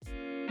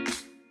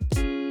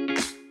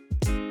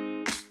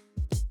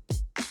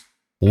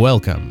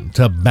Welcome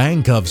to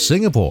Bank of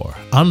Singapore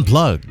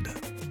Unplugged.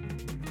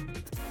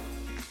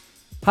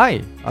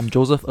 Hi, I'm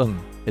Joseph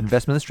Ng,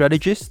 Investment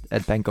Strategist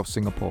at Bank of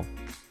Singapore.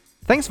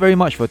 Thanks very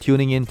much for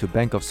tuning in to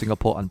Bank of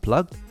Singapore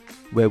Unplugged,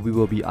 where we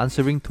will be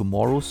answering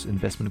tomorrow's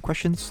investment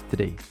questions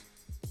today.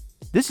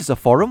 This is a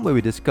forum where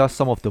we discuss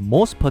some of the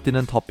most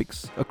pertinent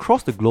topics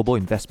across the global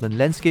investment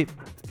landscape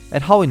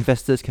and how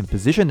investors can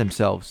position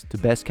themselves to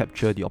best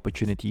capture the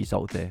opportunities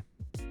out there.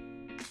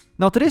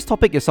 Now, today's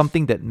topic is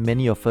something that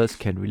many of us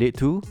can relate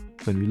to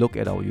when we look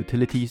at our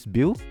utilities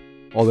bill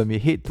or when we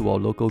head to our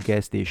local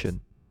gas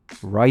station: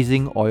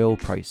 rising oil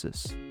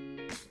prices.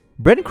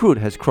 Brent crude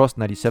has crossed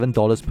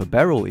 $97 per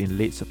barrel in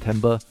late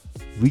September,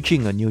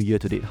 reaching a new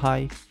year-to-date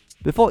high,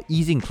 before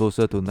easing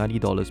closer to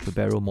 $90 per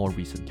barrel more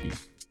recently.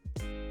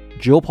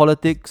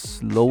 Geopolitics,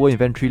 lower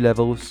inventory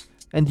levels,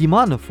 and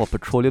demand for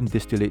petroleum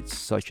distillates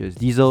such as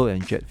diesel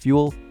and jet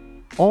fuel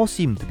all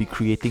seem to be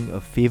creating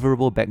a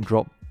favourable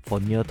backdrop for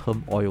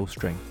near-term oil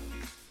strength.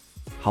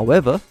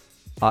 However,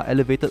 are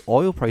elevated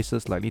oil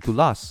prices likely to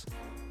last?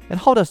 And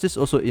how does this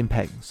also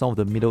impact some of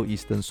the Middle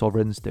Eastern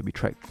sovereigns that we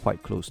track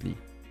quite closely?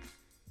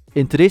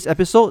 In today's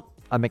episode,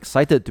 I'm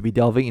excited to be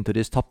delving into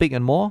this topic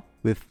and more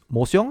with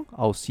Moh Siong,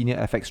 our Senior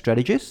FX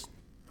Strategist.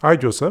 Hi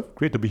Joseph,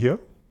 great to be here.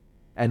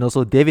 And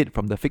also David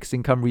from the Fixed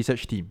Income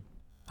Research Team.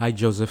 Hi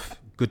Joseph,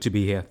 good to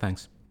be here,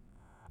 thanks.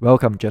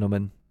 Welcome,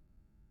 gentlemen.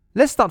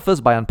 Let's start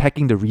first by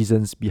unpacking the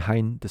reasons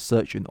behind the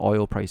surge in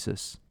oil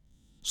prices.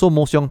 So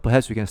Moh Siong,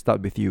 perhaps we can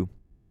start with you.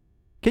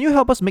 Can you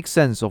help us make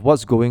sense of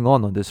what's going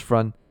on this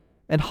front,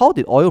 and how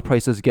did oil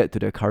prices get to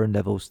their current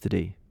levels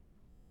today?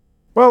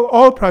 Well,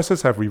 oil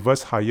prices have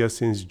reversed higher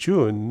since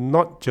June,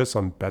 not just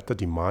on better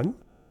demand,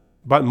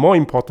 but more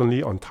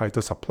importantly on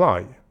tighter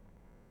supply.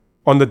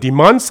 On the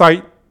demand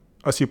side,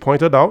 as you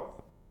pointed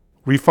out,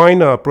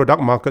 refined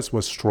product markets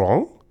were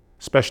strong,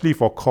 especially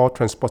for core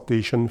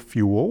transportation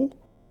fuel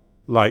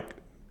like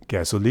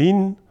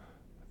gasoline,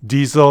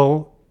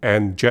 diesel,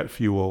 and jet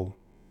fuel.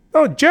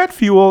 Now, jet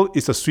fuel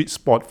is a sweet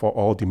spot for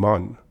oil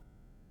demand.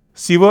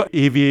 Civil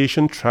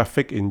aviation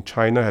traffic in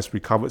China has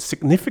recovered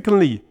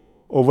significantly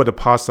over the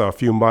past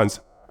few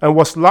months and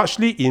was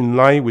largely in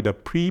line with the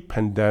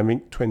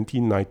pre-pandemic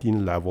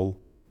 2019 level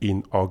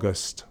in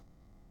August.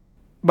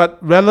 But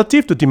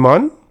relative to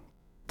demand,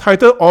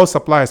 tighter oil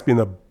supply has been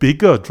a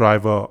bigger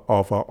driver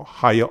of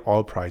higher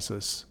oil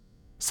prices.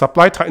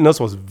 Supply tightness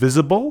was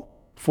visible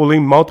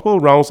following multiple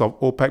rounds of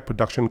OPEC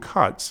production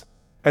cuts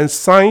and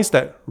signs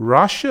that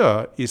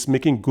Russia is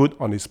making good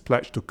on its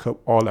pledge to curb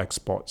oil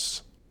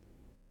exports.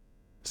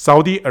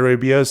 Saudi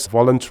Arabia's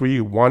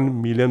voluntary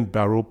 1 million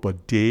barrel per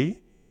day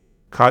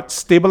cut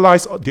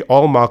stabilized the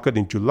oil market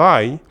in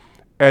July,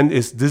 and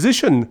its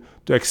decision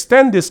to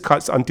extend these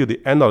cuts until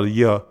the end of the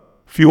year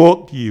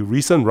fueled the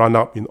recent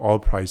run-up in oil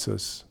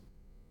prices.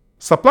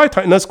 Supply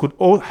tightness could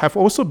have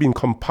also been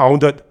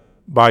compounded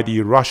by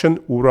the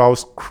Russian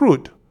Urals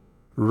crude,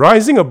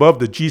 rising above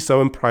the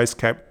G7 price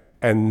cap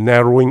and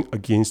narrowing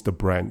against the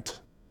Brent.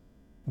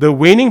 The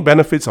waning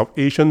benefits of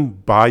Asian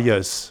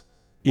buyers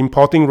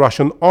importing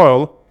Russian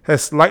oil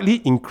has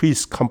slightly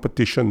increased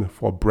competition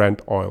for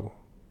Brent oil.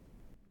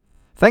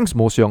 Thanks,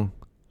 Moh Siong.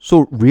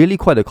 So really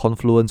quite a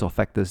confluence of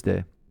factors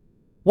there.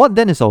 What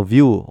then is our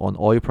view on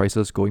oil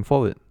prices going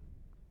forward?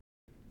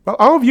 Well,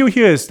 our view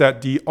here is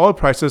that the oil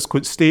prices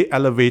could stay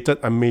elevated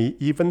and may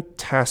even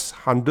test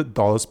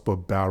 $100 per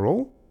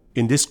barrel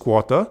in this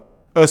quarter,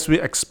 as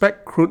we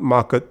expect crude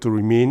market to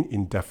remain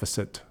in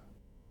deficit.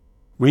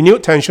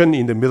 Renewed tension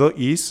in the Middle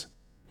East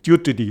due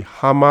to the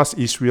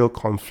Hamas-Israel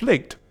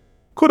conflict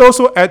could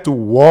also add to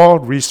war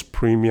risk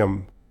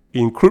premium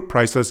in crude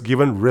prices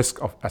given risk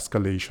of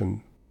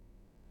escalation.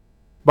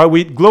 But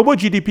with global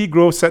GDP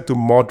growth set to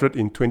moderate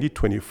in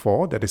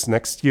 2024, that is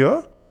next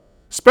year,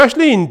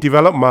 especially in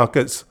developed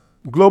markets,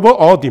 global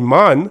oil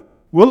demand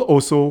will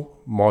also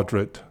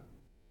moderate.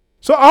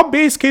 So our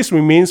base case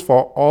remains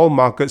for oil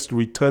markets to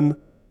return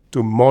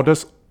to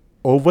modest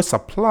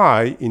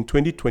oversupply in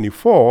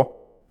 2024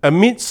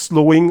 amid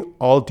slowing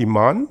oil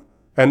demand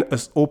and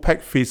as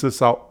OPEC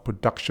phases out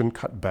production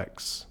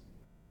cutbacks.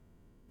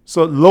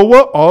 So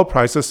lower oil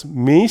prices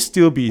may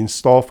still be in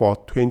store for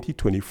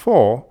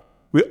 2024,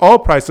 with oil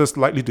prices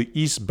likely to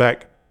ease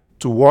back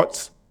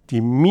towards the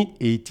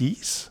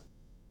mid-80s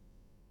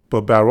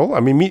per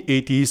barrel.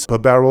 Mid-80s per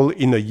barrel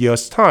in a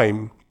year's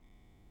time.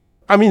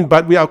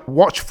 But we are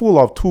watchful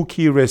of two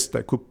key risks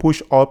that could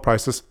push oil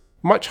prices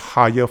much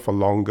higher for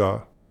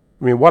longer.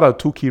 What are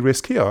two key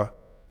risks here?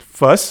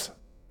 First,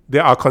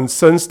 there are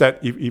concerns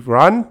that if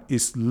Iran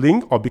is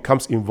linked or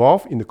becomes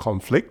involved in the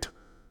conflict,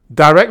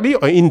 directly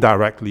or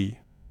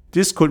indirectly,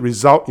 this could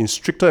result in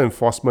stricter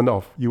enforcement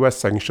of US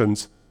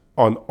sanctions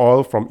on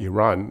oil from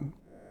Iran.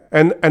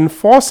 And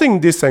enforcing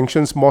these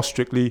sanctions more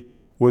strictly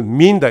would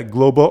mean that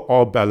global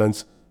oil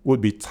balance would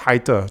be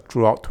tighter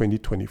throughout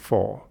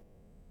 2024.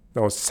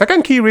 Now,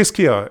 second key risk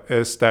here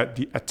is that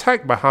the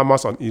attack by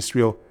Hamas on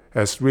Israel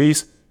has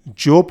raised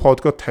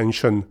geopolitical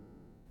tension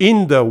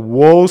in the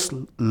world's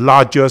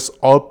largest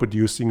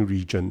oil-producing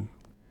region.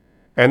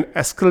 An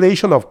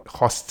escalation of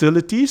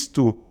hostilities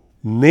to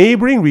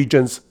neighboring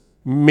regions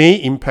may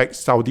impact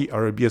Saudi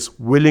Arabia's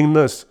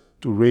willingness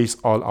to raise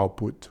oil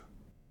output.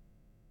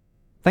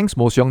 Thanks,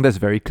 Moh Siong, that's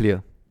very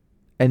clear.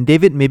 And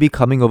David, maybe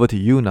coming over to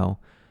you now.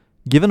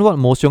 Given what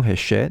Moh Siong has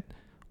shared,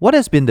 what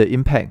has been the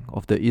impact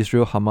of the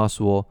Israel-Hamas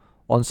war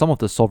on some of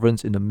the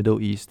sovereigns in the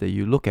Middle East that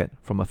you look at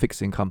from a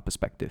fixed income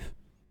perspective?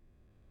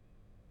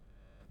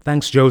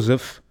 Thanks,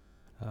 Joseph.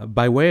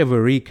 By way of a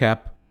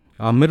recap,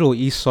 our Middle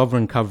East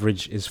sovereign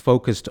coverage is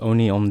focused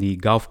only on the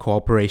Gulf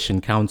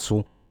Cooperation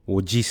Council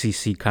or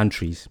GCC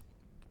countries.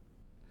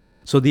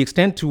 So the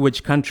extent to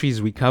which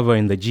countries we cover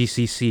in the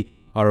GCC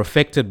are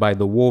affected by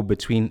the war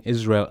between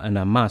Israel and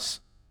Hamas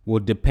will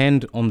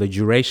depend on the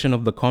duration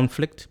of the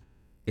conflict,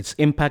 its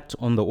impact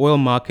on the oil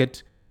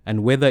market,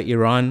 and whether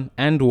Iran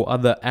and/or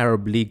other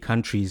Arab League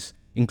countries,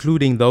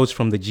 including those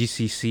from the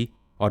GCC,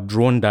 are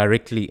drawn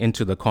directly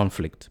into the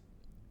conflict.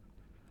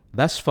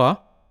 Thus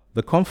far,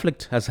 the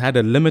conflict has had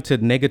a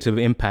limited negative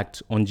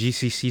impact on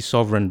GCC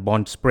sovereign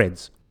bond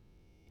spreads.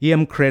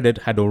 EM credit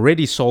had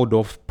already sold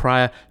off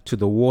prior to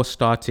the war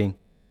starting,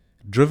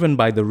 driven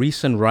by the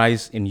recent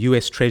rise in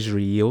US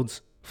Treasury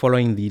yields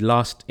following the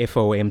last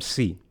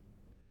FOMC.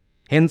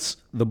 Hence,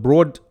 the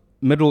broad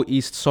Middle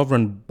East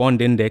sovereign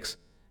bond index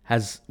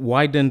has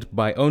widened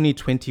by only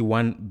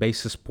 21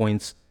 basis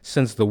points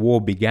since the war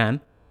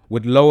began,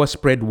 with lower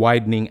spread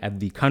widening at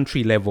the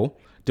country level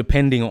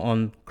depending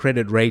on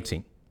credit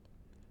rating.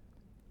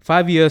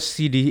 5-year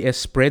CDS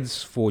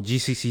spreads for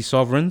GCC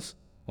sovereigns,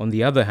 on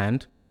the other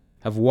hand,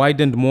 have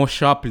widened more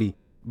sharply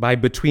by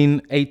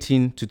between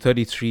 18 to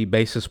 33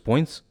 basis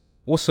points,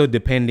 also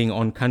depending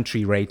on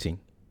country rating.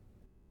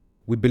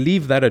 We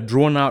believe that a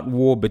drawn-out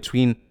war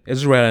between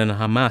Israel and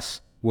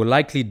Hamas will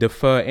likely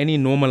defer any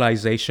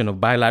normalization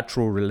of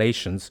bilateral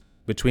relations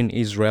between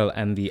Israel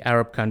and the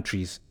Arab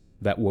countries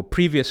that were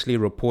previously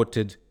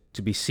reported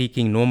to be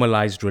seeking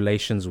normalized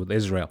relations with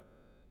Israel.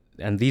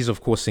 And these,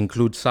 of course,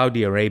 include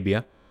Saudi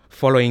Arabia,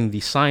 following the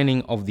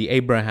signing of the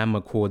Abraham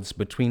Accords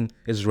between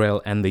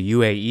Israel and the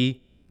UAE,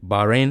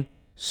 Bahrain,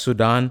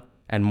 Sudan,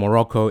 and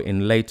Morocco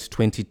in late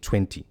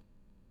 2020.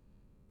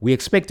 We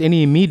expect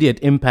any immediate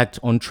impact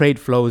on trade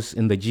flows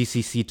in the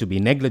GCC to be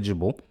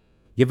negligible,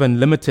 given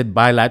limited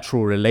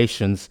bilateral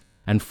relations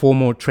and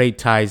formal trade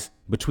ties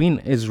between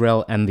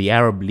Israel and the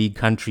Arab League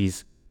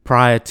countries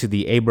prior to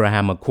the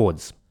Abraham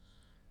Accords.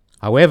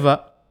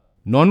 However,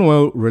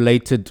 non-oil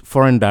related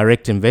foreign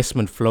direct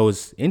investment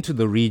flows into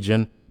the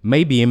region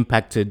may be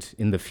impacted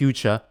in the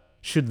future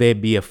should there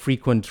be a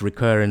frequent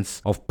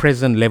recurrence of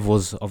present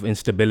levels of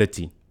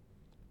instability.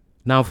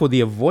 Now, for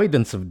the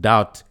avoidance of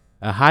doubt,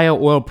 a higher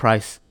oil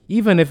price,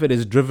 even if it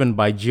is driven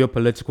by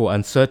geopolitical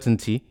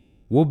uncertainty,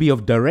 will be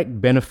of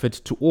direct benefit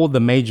to all the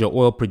major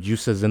oil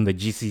producers in the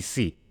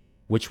GCC,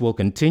 which will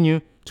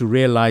continue to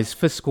realize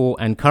fiscal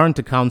and current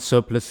account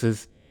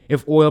surpluses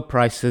if oil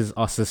prices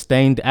are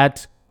sustained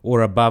at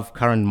or above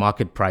current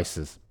market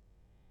prices.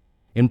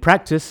 In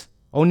practice,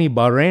 only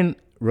Bahrain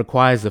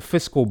requires a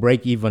fiscal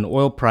break-even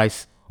oil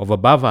price of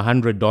above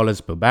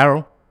 $100 per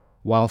barrel,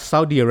 while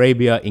Saudi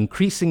Arabia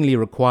increasingly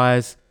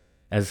requires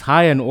as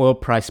high an oil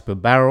price per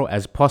barrel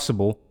as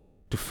possible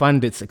to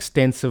fund its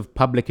extensive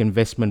public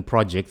investment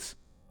projects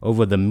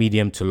over the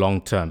medium to long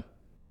term.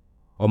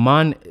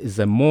 Oman is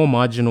a more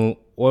marginal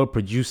oil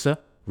producer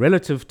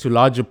relative to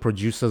larger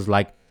producers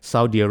like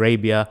Saudi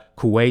Arabia,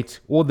 Kuwait,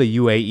 or the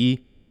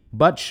UAE,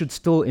 but should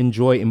still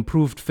enjoy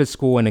improved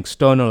fiscal and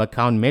external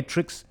account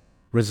metrics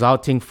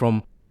resulting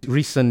from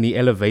recently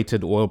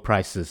elevated oil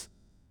prices,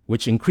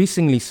 which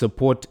increasingly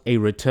support a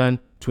return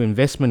to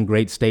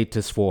investment-grade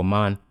status for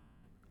Oman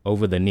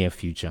over the near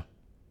future.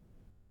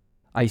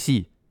 I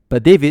see.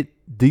 But David,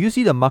 do you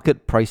see the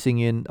market pricing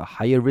in a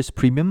higher risk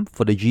premium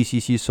for the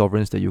GCC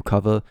sovereigns that you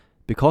cover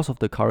because of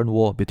the current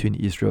war between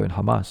Israel and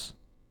Hamas?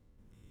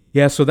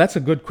 Yeah, so that's a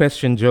good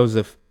question,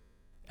 Joseph.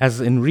 As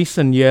in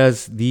recent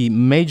years, the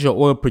major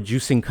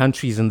oil-producing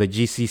countries in the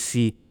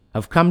GCC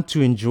have come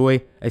to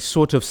enjoy a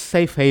sort of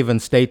safe haven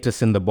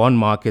status in the bond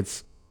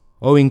markets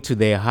owing to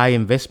their high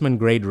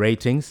investment-grade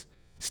ratings,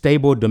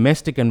 stable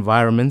domestic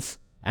environments,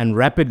 and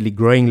rapidly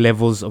growing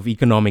levels of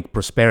economic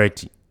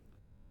prosperity.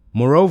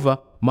 Moreover,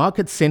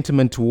 market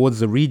sentiment towards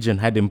the region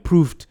had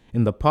improved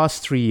in the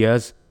past 3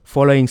 years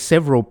following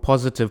several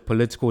positive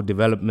political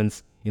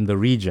developments in the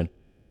region.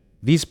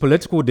 These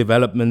political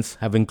developments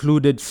have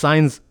included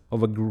signs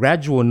of a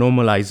gradual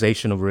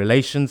normalization of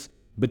relations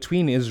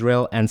between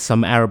Israel and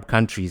some Arab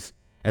countries,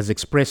 as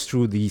expressed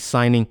through the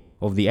signing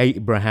of the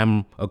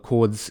Abraham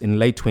Accords in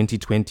late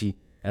 2020,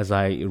 as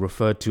I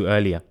referred to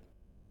earlier.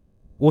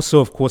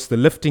 Also, of course, the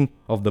lifting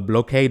of the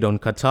blockade on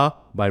Qatar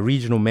by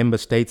regional member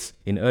states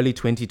in early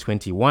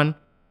 2021,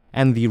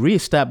 and the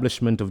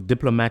re-establishment of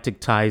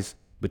diplomatic ties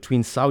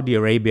between Saudi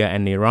Arabia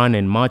and Iran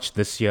in March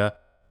this year,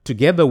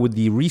 together with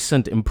the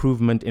recent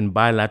improvement in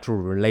bilateral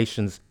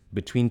relations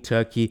between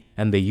Turkey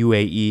and the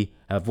UAE,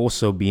 have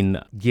also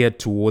been geared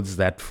towards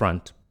that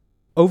front.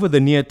 Over the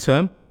near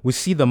term, we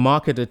see the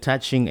market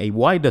attaching a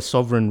wider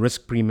sovereign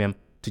risk premium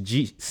to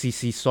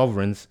GCC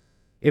sovereigns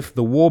if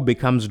the war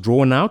becomes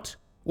drawn out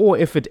or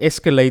if it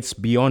escalates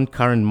beyond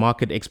current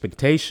market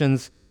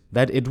expectations,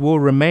 that it will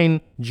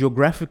remain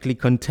geographically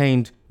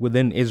contained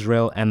within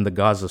Israel and the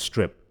Gaza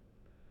Strip.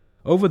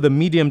 Over the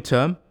medium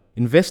term,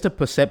 investor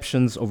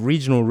perceptions of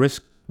regional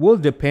risk will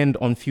depend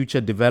on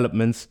future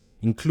developments,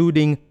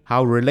 including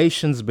how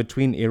relations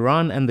between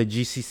Iran and the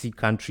GCC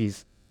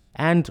countries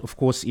and, of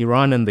course,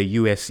 Iran and the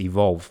US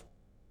evolve.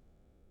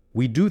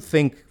 We do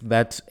think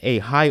that a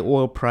high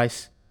oil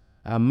price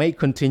may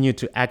continue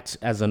to act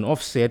as an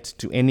offset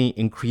to any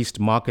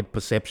increased market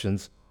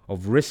perceptions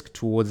of risk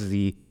towards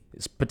the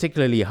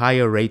particularly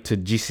higher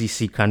rated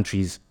GCC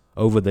countries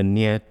over the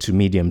near to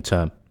medium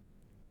term.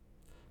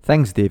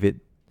 Thanks, David.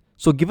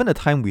 So given the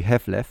time we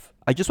have left,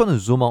 I just want to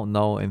zoom out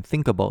now and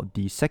think about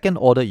the second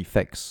order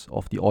effects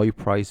of the oil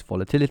price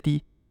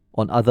volatility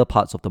on other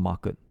parts of the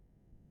market.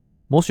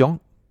 Moh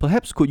Siong,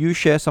 perhaps could you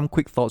share some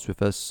quick thoughts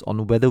with us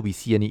on whether we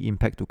see any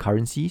impact to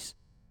currencies,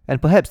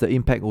 and perhaps the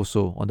impact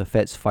also on the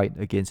Fed's fight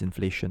against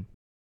inflation?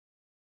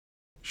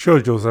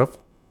 Sure, Joseph.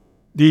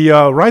 The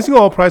rising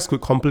oil price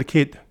could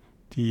complicate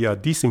the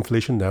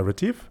disinflation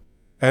narrative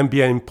and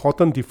be an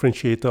important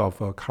differentiator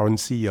of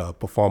currency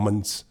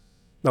performance.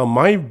 Now,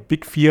 my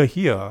big fear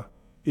here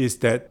is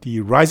that the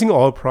rising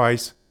oil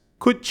price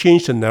could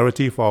change the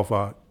narrative of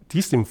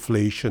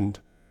disinflation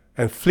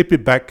and flip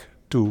it back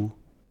to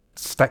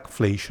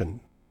stagflation.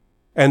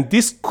 And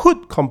this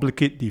could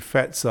complicate the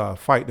Fed's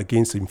fight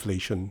against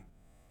inflation.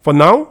 For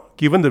now,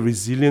 given the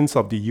resilience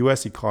of the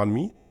US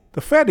economy,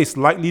 the Fed is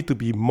likely to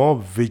be more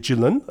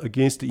vigilant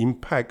against the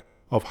impact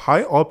of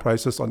high oil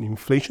prices on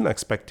inflation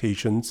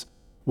expectations,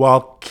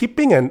 while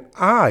keeping an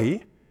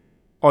eye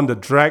on the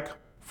drag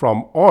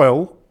from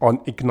oil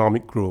on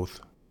economic growth.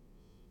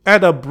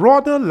 At a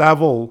broader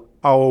level,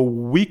 our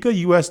weaker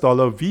US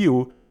dollar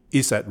view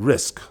is at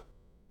risk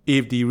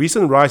if the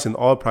recent rise in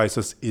oil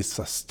prices is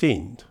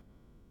sustained.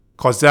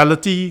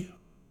 Causality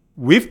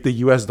with the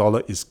US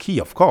dollar is key,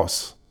 of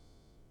course,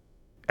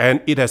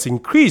 and it has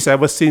increased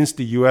ever since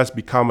the US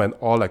became an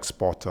oil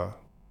exporter.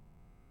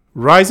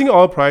 Rising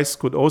oil price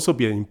could also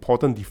be an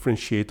important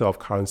differentiator of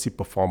currency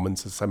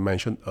performance, as I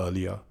mentioned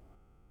earlier.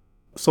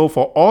 So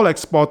for oil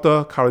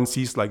exporter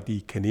currencies like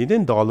the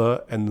Canadian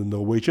dollar and the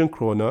Norwegian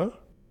kroner,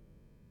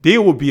 they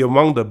will be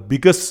among the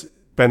biggest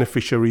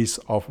beneficiaries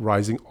of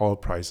rising oil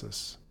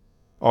prices.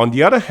 On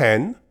the other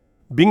hand,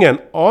 being an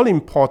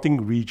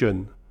oil-importing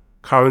region,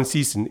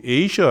 currencies in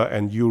Asia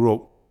and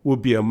Europe will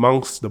be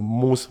amongst the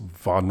most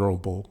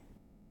vulnerable.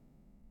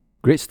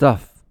 Great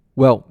stuff.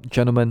 Well,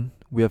 gentlemen,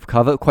 we have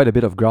covered quite a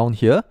bit of ground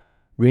here,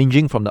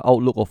 ranging from the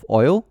outlook of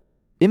oil,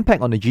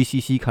 impact on the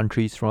GCC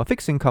countries from a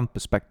fixed income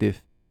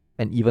perspective,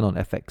 and even on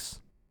FX.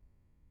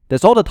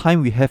 That's all the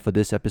time we have for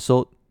this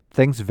episode.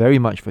 Thanks very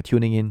much for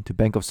tuning in to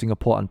Bank of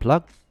Singapore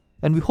Unplugged,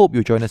 and we hope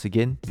you'll join us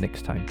again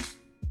next time.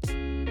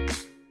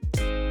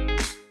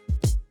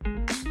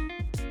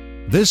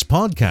 This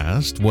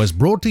podcast was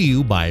brought to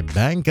you by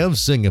Bank of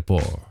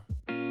Singapore.